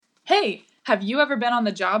Hey, have you ever been on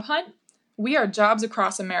the job hunt? We are Jobs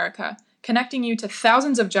Across America, connecting you to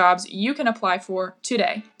thousands of jobs you can apply for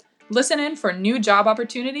today. Listen in for new job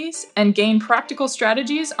opportunities and gain practical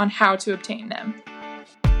strategies on how to obtain them.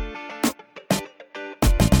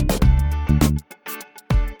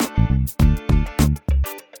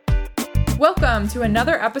 Welcome to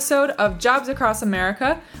another episode of Jobs Across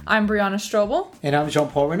America. I'm Brianna Strobel. And I'm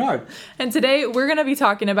Jean-Paul Renard. And today we're going to be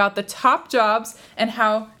talking about the top jobs and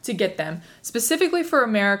how to get them, specifically for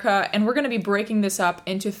America, and we're going to be breaking this up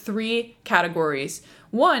into three categories.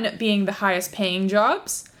 One being the highest paying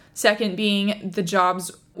jobs, second being the jobs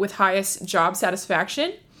with highest job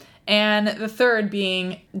satisfaction, and the third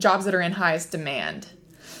being jobs that are in highest demand.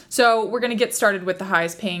 So we're going to get started with the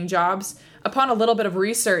highest paying jobs. Upon a little bit of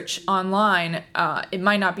research online, it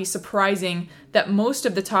might not be surprising that most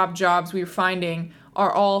of the top jobs we're finding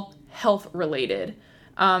are all health related.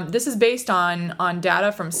 This is based on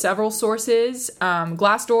data from several sources,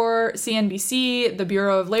 Glassdoor, CNBC, the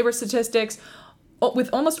Bureau of Labor Statistics. With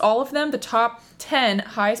almost all of them, the top 10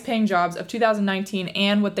 highest paying jobs of 2019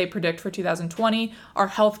 and what they predict for 2020 are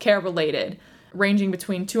healthcare related, ranging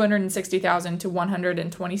between $260,000 to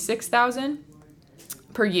 $126,000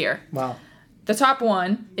 per year. Wow. The top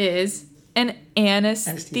one is an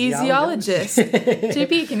anesthesiologist.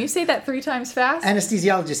 JP, can you say that 3 times fast?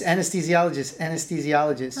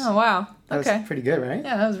 Anesthesiologist. Oh, wow. That was pretty good, right?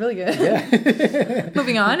 Yeah, that was really good. Yeah.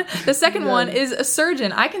 Moving on. The second one is a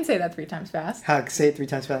surgeon. I can say that 3 times fast. How? Say it 3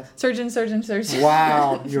 times fast. Surgeon.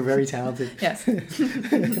 Wow. You're very talented. Yes.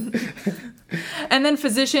 And then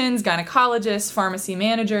physicians, gynecologists, pharmacy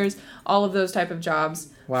managers, all of those type of jobs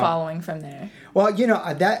following from there. Well,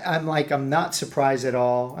 I'm not surprised at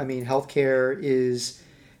all. I mean, healthcare is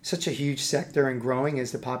such a huge sector and growing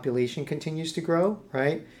as the population continues to grow,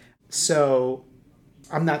 right? So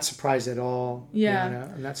I'm not surprised at all. Yeah.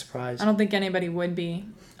 I'm not surprised. I don't think anybody would be.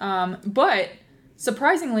 But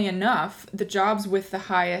surprisingly enough, the jobs with the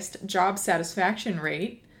highest job satisfaction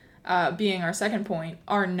rate, being our second point,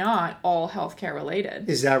 are not all healthcare related.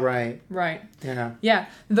 Is that right? Right. Yeah. Yeah.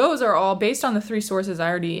 Those are all based on the 3 sources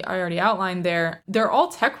I already outlined there. They're all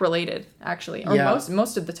tech related, actually. Or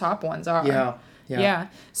most of the top ones are. Yeah.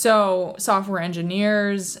 So software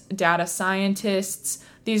engineers, data scientists,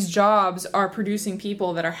 these jobs are producing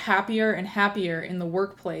people that are happier and happier in the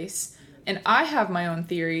workplace. And I have my own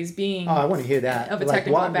theories being I want to hear that. Of a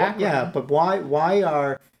technical background. But why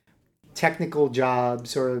are technical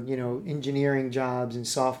jobs or engineering jobs and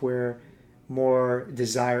software more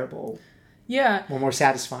desirable? Yeah. Or more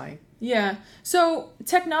satisfying? Yeah. So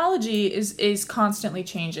technology is constantly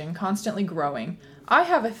changing, constantly growing. I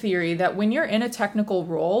have a theory that when you're in a technical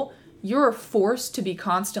role, you're forced to be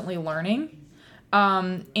constantly learning.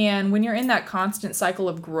 And when you're in that constant cycle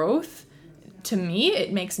of growth, to me,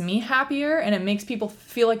 it makes me happier and it makes people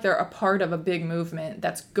feel like they're a part of a big movement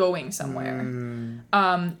that's going somewhere.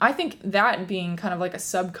 I think that being kind of like a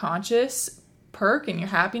subconscious perk in your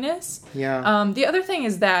happiness. Yeah. The other thing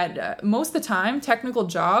is that most of the time, technical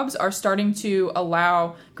jobs are starting to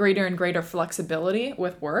allow greater and greater flexibility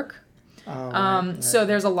with work. Right. So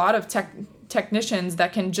there's a lot of technicians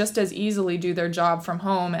that can just as easily do their job from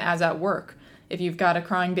home as at work. If you've got a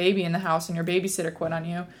crying baby in the house and your babysitter quit on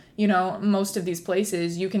you, most of these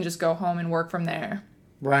places, you can just go home and work from there.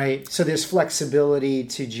 Right. So there's flexibility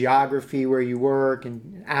to geography where you work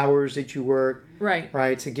and hours that you work. Right.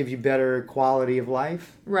 Right. To give you better quality of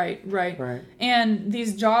life. Right. And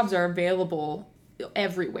these jobs are available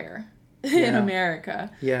everywhere in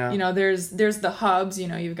America. Yeah. There's the hubs,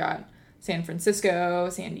 you've got San Francisco,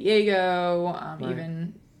 San Diego,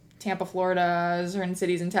 even Tampa, Florida, certain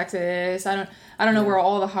cities in Texas. I don't know where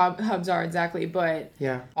all the hubs are exactly, but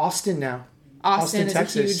Austin now. Austin is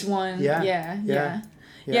Texas. a huge one. Yeah.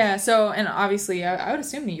 So, and obviously, I would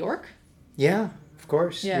assume New York. Yeah, of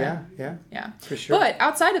course. Yeah, for sure. But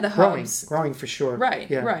outside of the hubs, growing for sure. Right.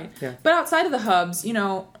 Yeah. But outside of the hubs,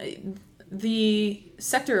 the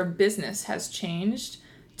sector of business has changed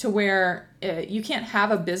to where you can't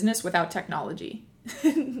have a business without technology.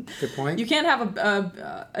 Good point. You can't have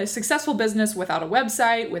a successful business without a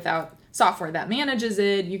website, without software that manages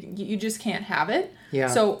it. You just can't have it. Yeah.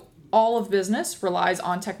 So all of business relies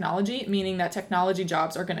on technology, meaning that technology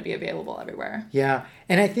jobs are going to be available everywhere. Yeah.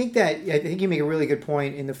 And I think you make a really good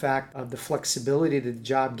point in the fact of the flexibility that the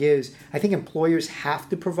job gives. I think employers have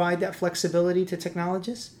to provide that flexibility to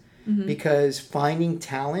technologists because finding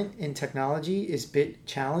talent in technology is a bit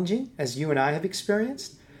challenging, as you and I have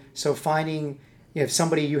experienced. So finding you have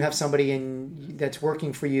somebody that's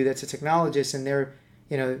working for you that's a technologist and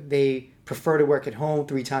they prefer to work at home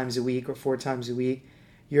 3 times a week or 4 times a week.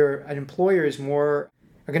 An employer is more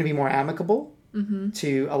are going to be more amicable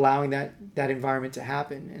to allowing that environment to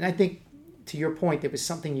happen. And I think, to your point, there was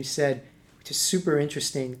something you said which is super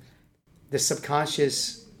interesting, the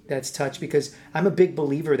subconscious that's touched, because I'm a big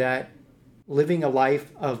believer that living a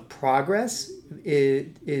life of progress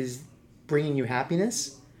is bringing you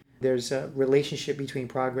happiness. There's a relationship between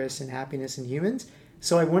progress and happiness in humans.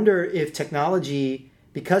 So I wonder if technology,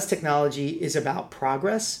 because technology is about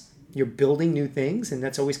progress, you're building new things, and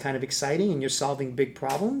that's always kind of exciting, and you're solving big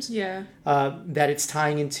problems. Yeah. That it's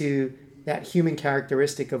tying into that human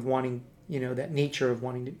characteristic of wanting, that nature of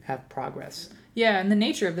wanting to have progress. Yeah, and the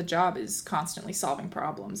nature of the job is constantly solving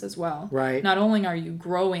problems as well. Right. Not only are you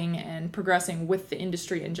growing and progressing with the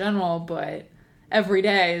industry in general, but every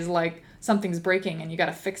day is like something's breaking and you got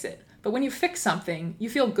to fix it. But when you fix something, you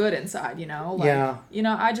feel good inside,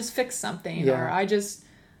 I just fixed something, or I just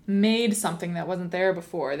made something that wasn't there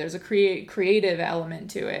before. There's a creative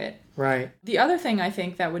element to it. Right. The other thing I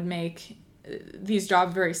think that would make these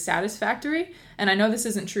jobs very satisfactory, and I know this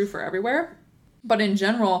isn't true for everywhere, but in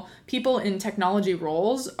general, people in technology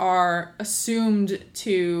roles are assumed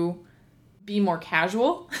to be more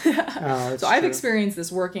casual. So I've experienced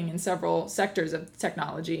this working in several sectors of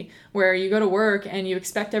technology, where you go to work and you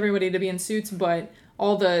expect everybody to be in suits, but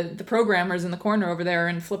all the programmers in the corner over there are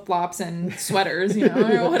in flip-flops and sweaters,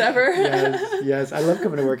 or whatever. Yes. I love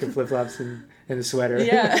coming to work in flip-flops and a sweater.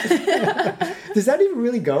 Yeah. Does that even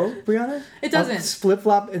really go, Brianna? It doesn't.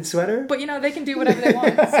 Flip-flop and sweater? But, they can do whatever they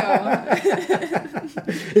want, so...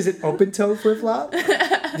 Is it open-toe flip-flop?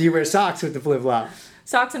 Do you wear socks with the flip-flop?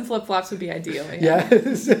 Socks and flip-flops would be ideal. Yeah.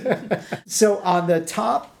 Yes. So on the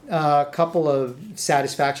top couple of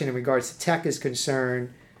satisfaction in regards to tech is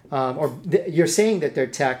concerned, you're saying that they're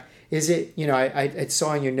tech, is it, I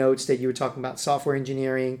saw in your notes that you were talking about software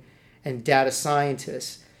engineering and data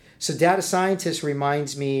scientists. So data scientists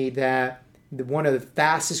reminds me that one of the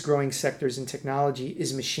fastest growing sectors in technology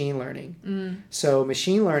is machine learning. So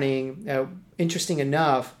machine learning, interesting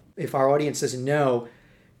enough, if our audience doesn't know,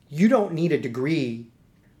 you don't need a degree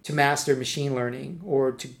to master machine learning,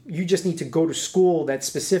 you just need to go to school that's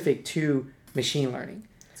specific to machine learning.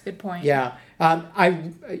 That's a good point. Yeah.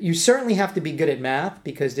 You certainly have to be good at math,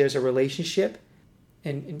 because there's a relationship,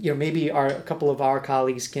 and maybe a couple of our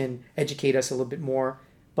colleagues can educate us a little bit more,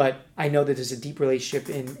 but I know that there's a deep relationship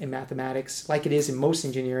in mathematics, like it is in most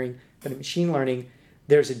engineering, but in machine learning,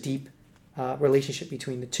 there's a deep relationship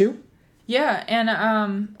between the two. Yeah, and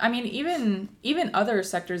even other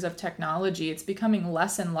sectors of technology, it's becoming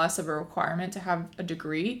less and less of a requirement to have a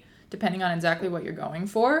degree, depending on exactly what you're going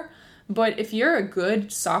for. But if you're a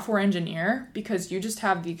good software engineer, because you just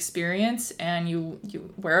have the experience and you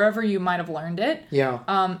wherever you might have learned it,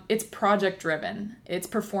 it's project driven, it's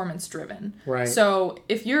performance driven. Right. So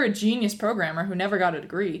if you're a genius programmer who never got a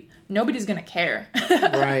degree, nobody's gonna care.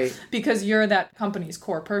 Right. Because you're that company's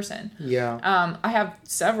core person. Yeah. I have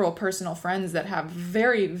several personal friends that have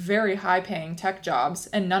very, very high paying tech jobs,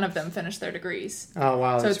 and none of them finished their degrees. Oh,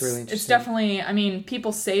 wow. So That's really interesting. It's definitely,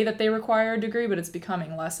 people say that they require a degree, but it's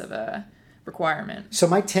becoming less of a requirement. So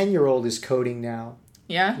my 10-year-old is coding now.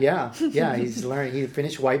 Yeah? Yeah. He's learning. He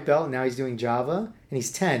finished white belt, and now he's doing Java, and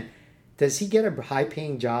he's 10. Does he get a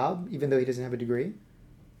high-paying job, even though he doesn't have a degree?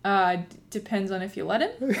 Depends on if you let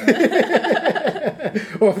him.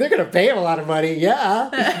 Well, if they're going to pay him a lot of money,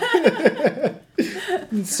 yeah.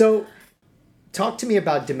 So talk to me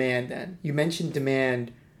about demand then. You mentioned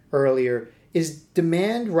demand earlier. Is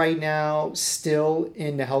demand right now still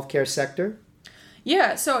in the healthcare sector?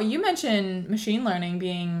 Yeah, so you mentioned machine learning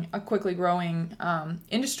being a quickly growing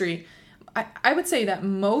industry. I would say that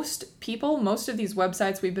most of these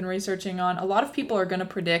websites we've been researching on, a lot of people are going to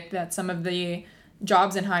predict that some of the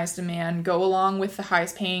jobs in highest demand go along with the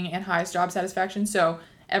highest paying and highest job satisfaction. So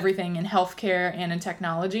everything in healthcare and in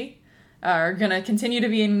technology are going to continue to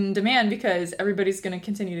be in demand, because everybody's going to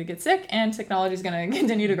continue to get sick and technology is going to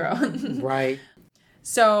continue to grow. Right.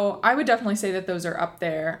 So I would definitely say that those are up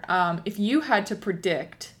there. If you had to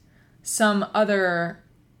predict some other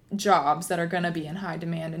jobs that are going to be in high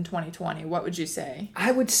demand in 2020, what would you say?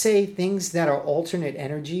 I would say things that are alternate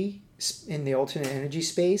energy, in the alternate energy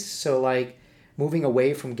space. So like moving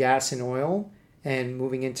away from gas and oil and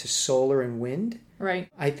moving into solar and wind. Right.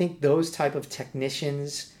 I think those type of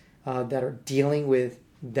technicians that are dealing with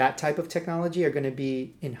that type of technology are going to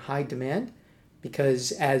be in high demand,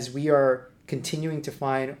 because as we are continuing to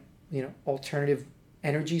find, alternative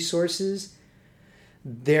energy sources,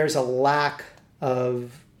 there's a lack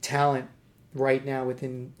of talent right now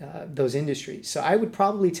within those industries. So I would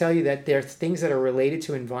probably tell you that there are things that are related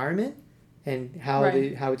to environment and how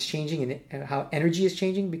how it's changing and how energy is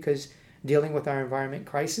changing, because dealing with our environment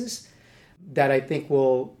crisis. that I think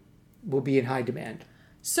will be in high demand.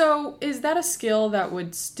 So is that a skill that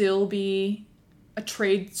would still be a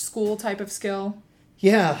trade school type of skill?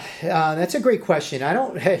 Yeah, that's a great question. I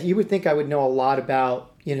don't. You would think I would know a lot about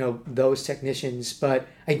those technicians, but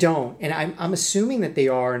I don't. And I'm assuming that they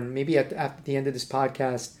are. And maybe at the end of this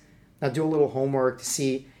podcast, I'll do a little homework to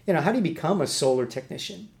see how do you become a solar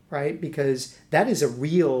technician, right? Because that is a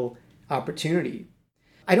real opportunity.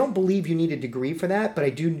 I don't believe you need a degree for that, but I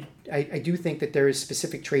do think that there is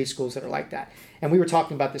specific trade schools that are like that. And we were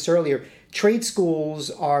talking about this earlier. Trade schools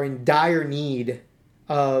are in dire need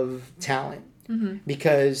of talent. Mm-hmm.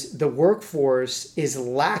 Because the workforce is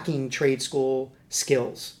lacking trade school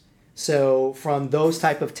skills. So from those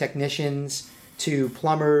type of technicians to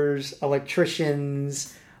plumbers,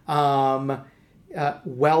 electricians, welders,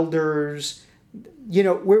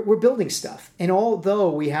 we're building stuff. And although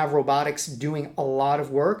we have robotics doing a lot of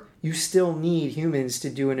work, you still need humans to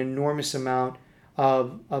do an enormous amount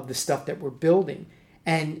of the stuff that we're building.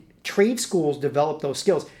 And trade schools develop those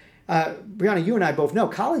skills. Brianna, you and I both know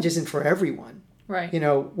college isn't for everyone. Right.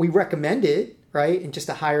 We recommend it, right? And just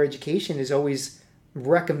a higher education is always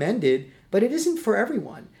recommended, but it isn't for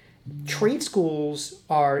everyone. Trade schools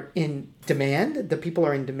are in demand. The people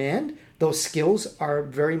are in demand. Those skills are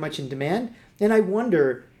very much in demand. And I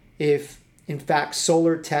wonder if, in fact,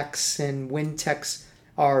 solar techs and wind techs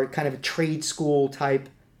are kind of a trade school type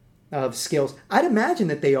of skills. I'd imagine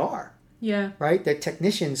that they are. Yeah. Right? They're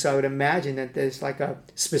technicians, so I would imagine that there's like a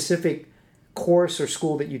specific course or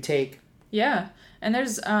school that you take. Yeah. And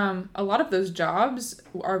there's a lot of those jobs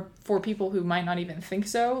are for people who might not even think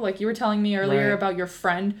so. Like you were telling me earlier about your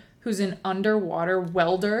friend who's an underwater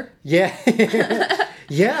welder. Yeah.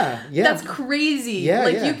 yeah. That's crazy. Yeah,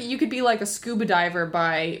 you could be like a scuba diver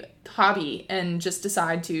by hobby and just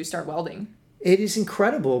decide to start welding. It is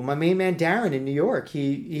incredible. My main man Darren in New York,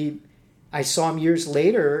 I saw him years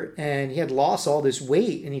later and he had lost all this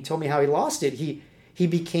weight and he told me how he lost it. He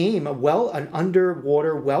became an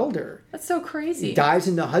underwater welder. That's so crazy. He dives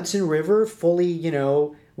in the Hudson River, fully,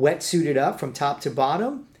 wetsuited up from top to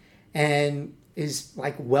bottom, and is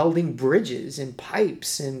like welding bridges and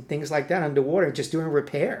pipes and things like that underwater, just doing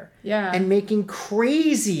repair. Yeah. And making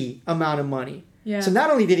crazy amount of money. Yeah. So not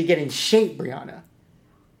only did he get in shape, Brianna,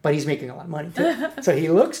 but he's making a lot of money too. So he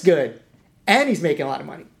looks good, and he's making a lot of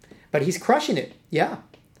money. But he's crushing it. Yeah.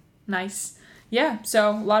 Nice. Yeah,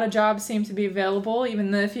 so a lot of jobs seem to be available,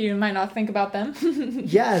 even if you might not think about them.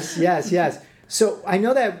 Yes. So I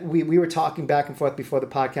know that we were talking back and forth before the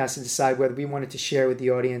podcast to decide whether we wanted to share with the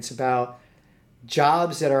audience about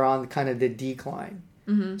jobs that are on kind of the decline.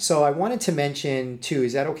 Mm-hmm. So I wanted to mention two.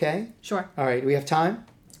 Is that okay? Sure. All right. Do we have time?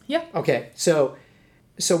 Yeah. Okay. So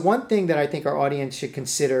one thing that I think our audience should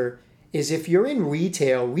consider is if you're in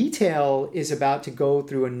retail is about to go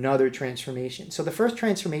through another transformation. So the first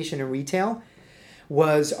transformation in retail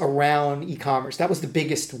was around e-commerce. That was the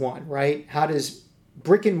biggest one, right? How does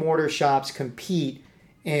brick and mortar shops compete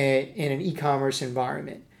in an e-commerce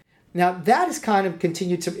environment? Now that is kind of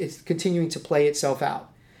continuing to play itself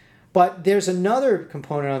out. But there's another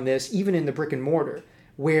component on this, even in the brick and mortar,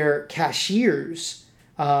 where cashiers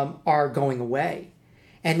are going away.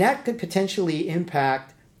 And that could potentially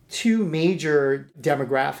impact two major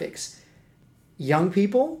demographics. Young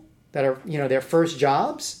people that are, their first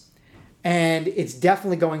jobs, and it's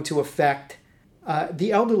definitely going to affect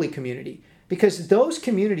the elderly community because those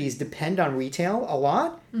communities depend on retail a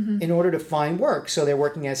lot in order to find work. So they're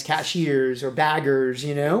working as cashiers or baggers,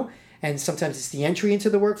 and sometimes it's the entry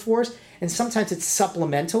into the workforce, and sometimes it's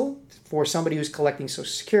supplemental for somebody who's collecting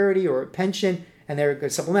Social Security or a pension, and they're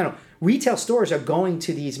supplemental. Retail stores are going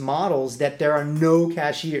to these models that there are no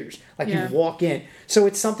cashiers, you walk in. So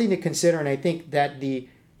it's something to consider, and I think that the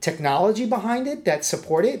technology behind it that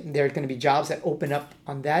support it, there are going to be jobs that open up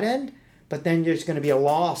on that end, but then there's going to be a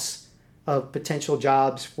loss of potential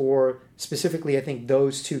jobs for specifically, I think,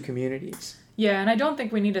 those two communities. Yeah, and I don't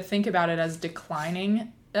think we need to think about it as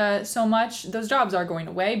declining so much. Those jobs are going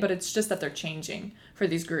away, but it's just that they're changing for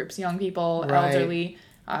these groups, young people, right. Elderly,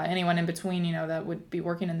 anyone in between, that would be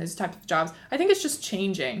working in these types of jobs. I think it's just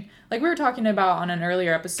changing. Like we were talking about on an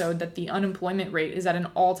earlier episode that the unemployment rate is at an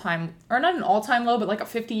all-time, or not an all-time low, but like a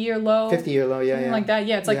 50-year low. 50-year low, yeah. Something like that.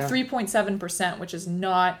 Yeah, it's like 3.7%, which is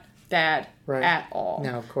not bad at all.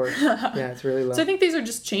 No, of course. Yeah, it's really low. So I think these are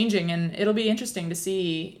just changing, and it'll be interesting to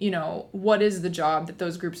see, what is the job that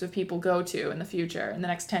those groups of people go to in the future, in the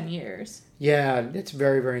next 10 years. Yeah, it's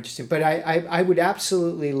very, very interesting. But I would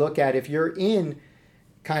absolutely look at if you're in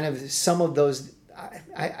kind of some of those,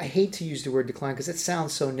 I hate to use the word decline because it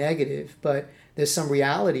sounds so negative, but there's some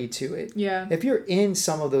reality to it. Yeah. If you're in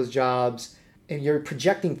some of those jobs, and you're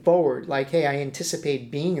projecting forward, like, hey, I anticipate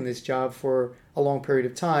being in this job for a long period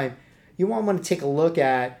of time, you want to take a look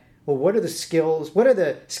at, well, what are the skills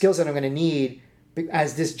that I'm going to need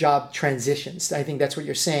as this job transitions? I think that's what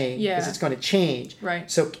you're saying, because it's going to change. Right.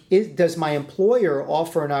 So does my employer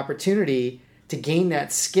offer an opportunity to gain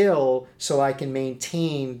that skill so I can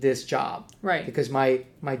maintain this job? Right. Because my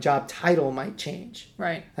job title might change.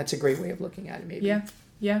 Right. That's a great way of looking at it, maybe.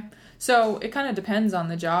 Yeah. So it kind of depends on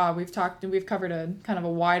the job. We've covered a kind of a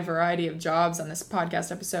wide variety of jobs on this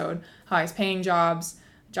podcast episode. Highest paying jobs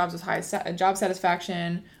with highest job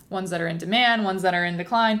satisfaction, ones that are in demand, ones that are in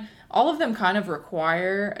decline. All of them kind of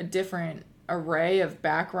require a different array of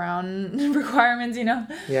background requirements,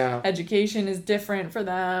 Yeah. Education is different for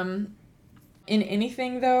them. In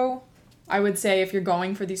anything, though, I would say if you're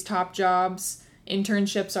going for these top jobs,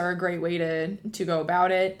 internships are a great way to go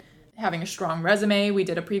about it. Having a strong resume, we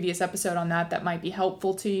did a previous episode on that might be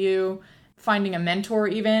helpful to you. Finding a mentor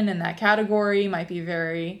even in that category might be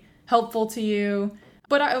very helpful to you.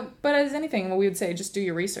 But as anything, we would say just do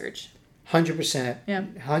your research. 100%. Yeah.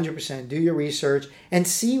 100%. Do your research and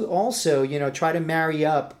see also, try to marry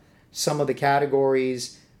up some of the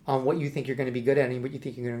categories on what you think you're going to be good at and what you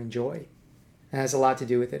think you're going to enjoy. It has a lot to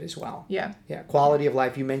do with it as well. Yeah. Yeah. Quality of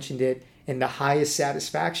life, you mentioned it in the highest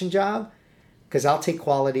satisfaction job, because I'll take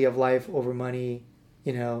quality of life over money,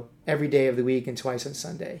 every day of the week and twice on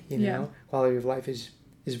Sunday. Quality of life is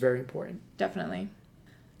very important. Definitely.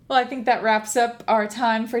 Well, I think that wraps up our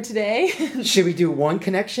time for today. Should we do one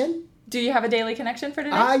connection? Do you have a daily connection for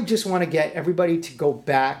today? I just want to get everybody to go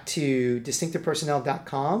back to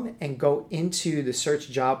distinctivepersonnel.com and go into the search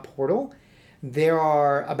job portal. There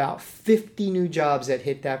are about 50 new jobs that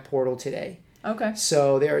hit that portal today. Okay.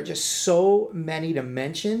 So there are just so many to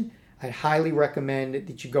mention. I highly recommend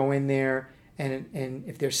that you go in there, and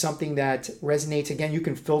if there's something that resonates, again, you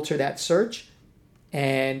can filter that search,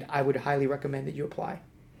 and I would highly recommend that you apply.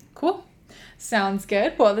 Cool. Sounds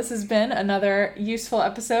good. Well, this has been another useful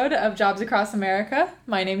episode of Jobs Across America.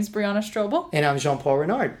 My name is Brianna Strobel. And I'm Jean-Paul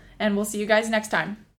Renard. And we'll see you guys next time.